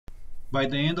By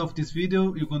the end of this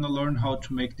video, you're going to learn how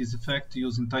to make this effect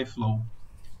using tyFlow.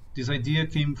 This idea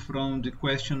came from the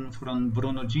question from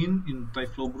Bruno Jean in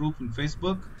tyFlow group in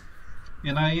Facebook,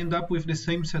 and I end up with the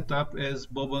same setup as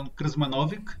Boban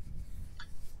Krasmanovic,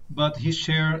 but he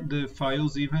shared the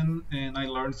files even, and I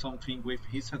learned something with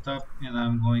his setup, and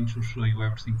I'm going to show you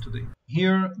everything today.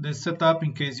 Here, the setup,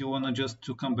 in case you want to just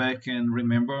to come back and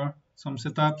remember some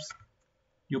setups,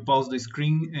 you pause the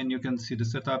screen and you can see the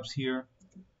setups here.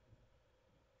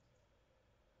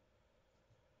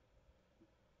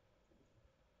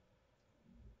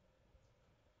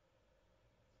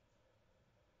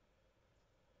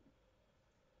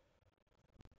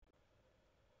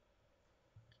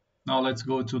 Now let's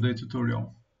go to the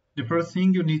tutorial. The first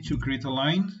thing, you need to create a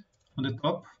line on the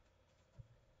top.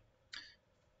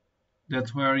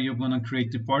 That's where you're going to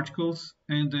create the particles,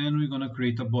 and then we're going to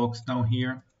create a box down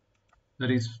here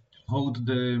that is to hold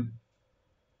the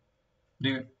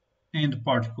end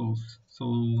particles, so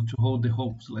to hold the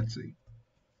hopes, let's say.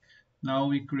 Now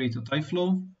we create a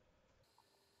tyFlow.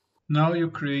 Now you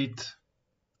create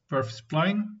first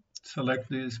spline, select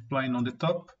the spline on the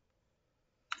top.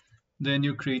 Then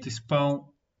you create a spawn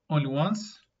only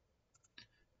once.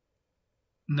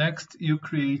 Next, you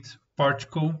create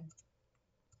particle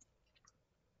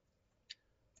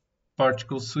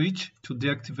switch to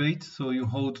deactivate, so you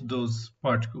hold those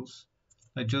particles.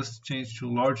 I just changed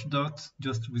to large dots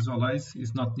just to visualize,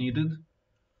 it's not needed.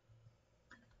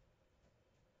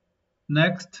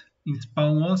 Next, in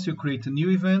spawn once, you create a new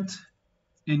event,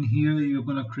 and here you're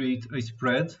going to create a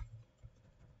spread.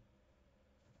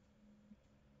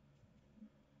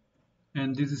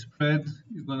 And this spread,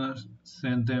 you're going to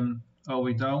send them all the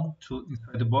way down to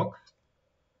inside the box.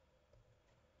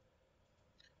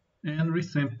 And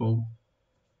resample.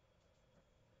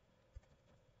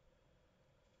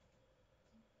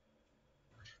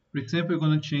 Resample, you're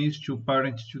going to change to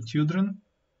parent to children.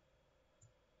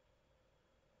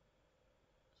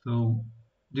 So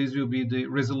this will be the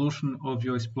resolution of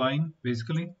your spline,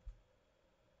 basically.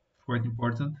 Quite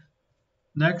important.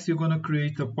 Next, you're going to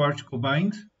create a particle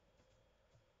bind.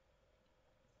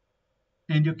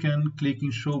 And you can click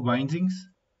in show bindings.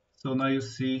 So now you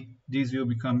see these will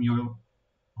become your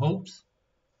hopes.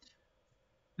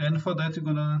 And for that, you're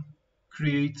going to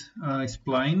create a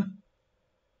spline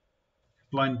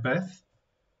path.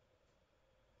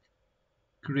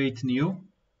 Create new.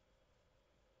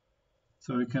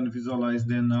 So you can visualize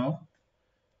them now.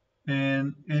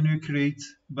 And you create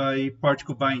by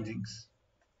particle bindings.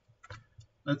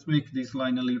 Let's make this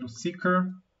line a little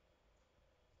thicker.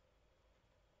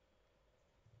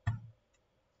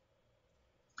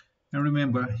 And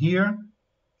remember, here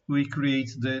we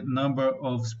create the number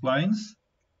of splines.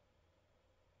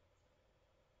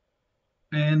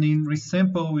 And in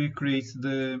resample, we create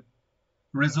the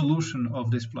resolution of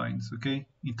the splines, okay,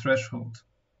 in threshold.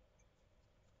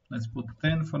 Let's put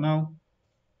 10 for now.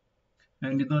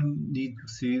 And you don't need to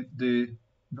see the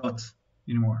dots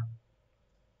anymore.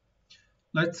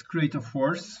 Let's create a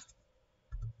force.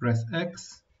 Press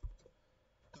X,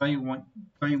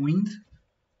 tywind.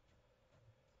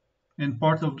 And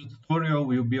part of the tutorial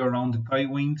will be around the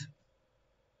tywind.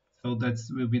 So that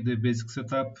will be the basic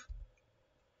setup.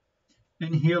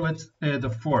 And here let's add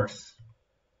a force.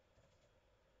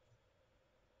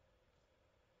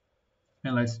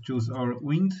 And let's choose our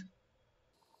wind.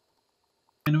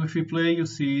 And if we play, you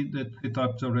see that the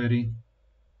setup is already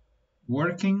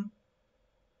working.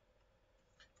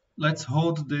 Let's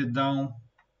hold the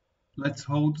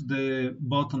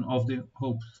button of the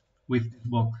hopes with this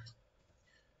box.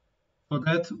 For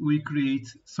that, we create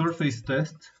surface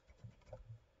test.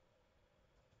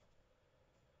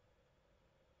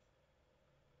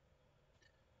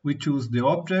 We choose the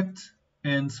object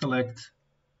and select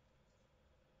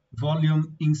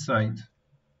volume inside.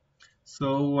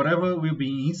 So whatever will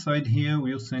be inside here,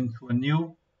 we'll send to a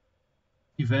new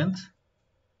event.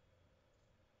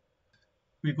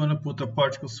 We're going to put a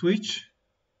particle switch,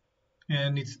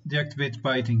 and it's deactivate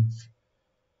bindings,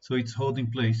 so it's holding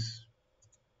place.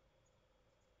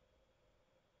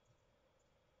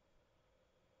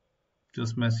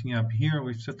 Just messing up here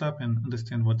with setup and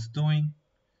understand what's doing.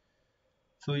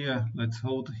 So yeah, let's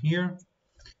hold here.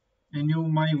 And you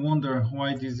might wonder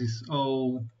why this is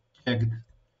all jagged.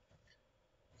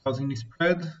 Because in the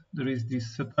spread, there is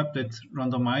this setup that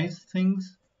randomizes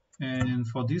things. And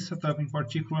for this setup in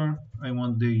particular, I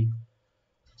want the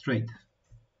straight.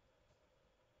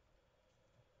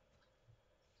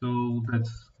 So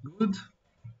that's good.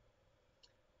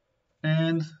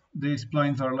 And the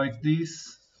splines are like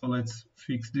this. So let's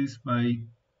fix this by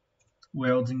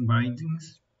welding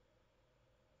bindings.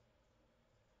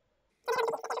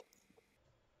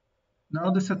 Now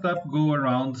the setup go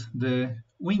around the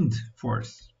wind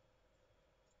force.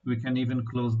 We can even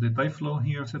close the tyFlow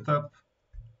here setup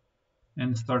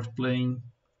and start playing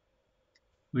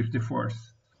with the force.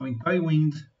 So in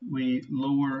tywind, we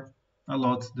lower a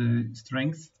lot the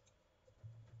strength,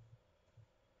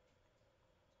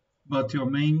 but your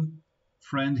main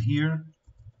friend here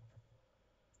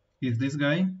is this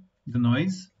guy, the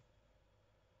noise.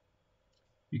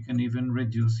 You can even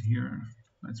reduce here.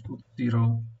 Let's put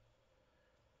 0.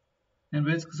 And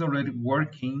basically it's already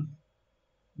working,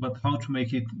 but how to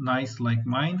make it nice like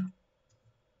mine?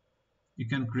 You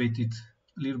can create it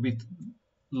a little bit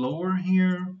lower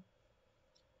here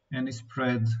and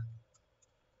spread.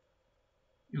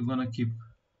 You're gonna keep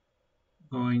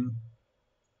going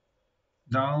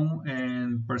down,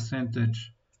 and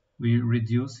percentage we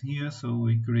reduce here, so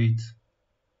we create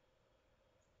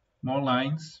more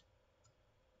lines.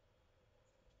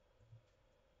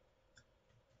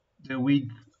 The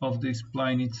width of the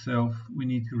spline itself we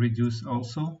need to reduce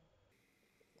also.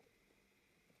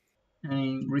 And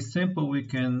in resample we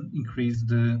can increase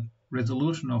the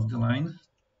resolution of the lines.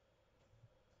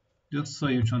 Just so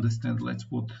you to understand, let's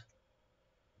put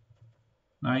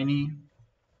 90.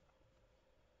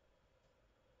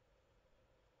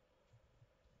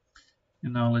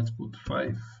 And now let's put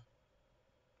 5.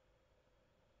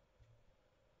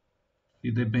 See,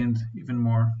 they bend even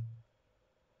more.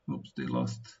 Oops, they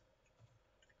lost.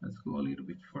 Let's go a little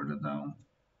bit further down.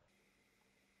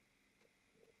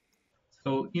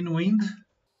 So in wind,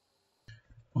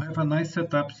 we have a nice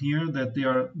setup here that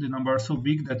the numbers are so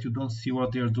big that you don't see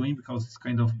what they are doing because it's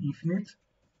kind of infinite.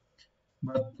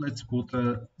 But let's put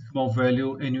a small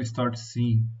value and you start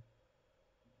seeing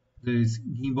this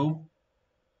gimbal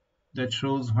that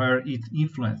shows where it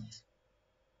influences.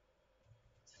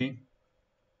 See?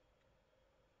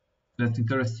 That's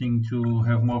interesting to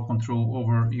have more control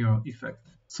over your effect.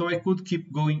 So I could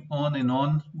keep going on and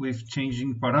on with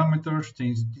changing parameters,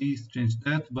 change this, change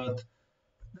that, but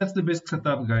that's the basic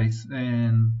setup, guys,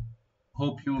 and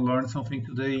hope you learned something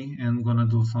today and gonna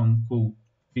do some cool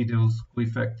videos, cool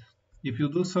effects. If you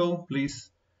do so,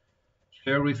 please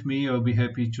share with me. I'll be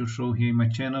happy to show here in my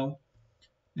channel,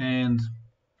 and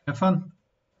have fun.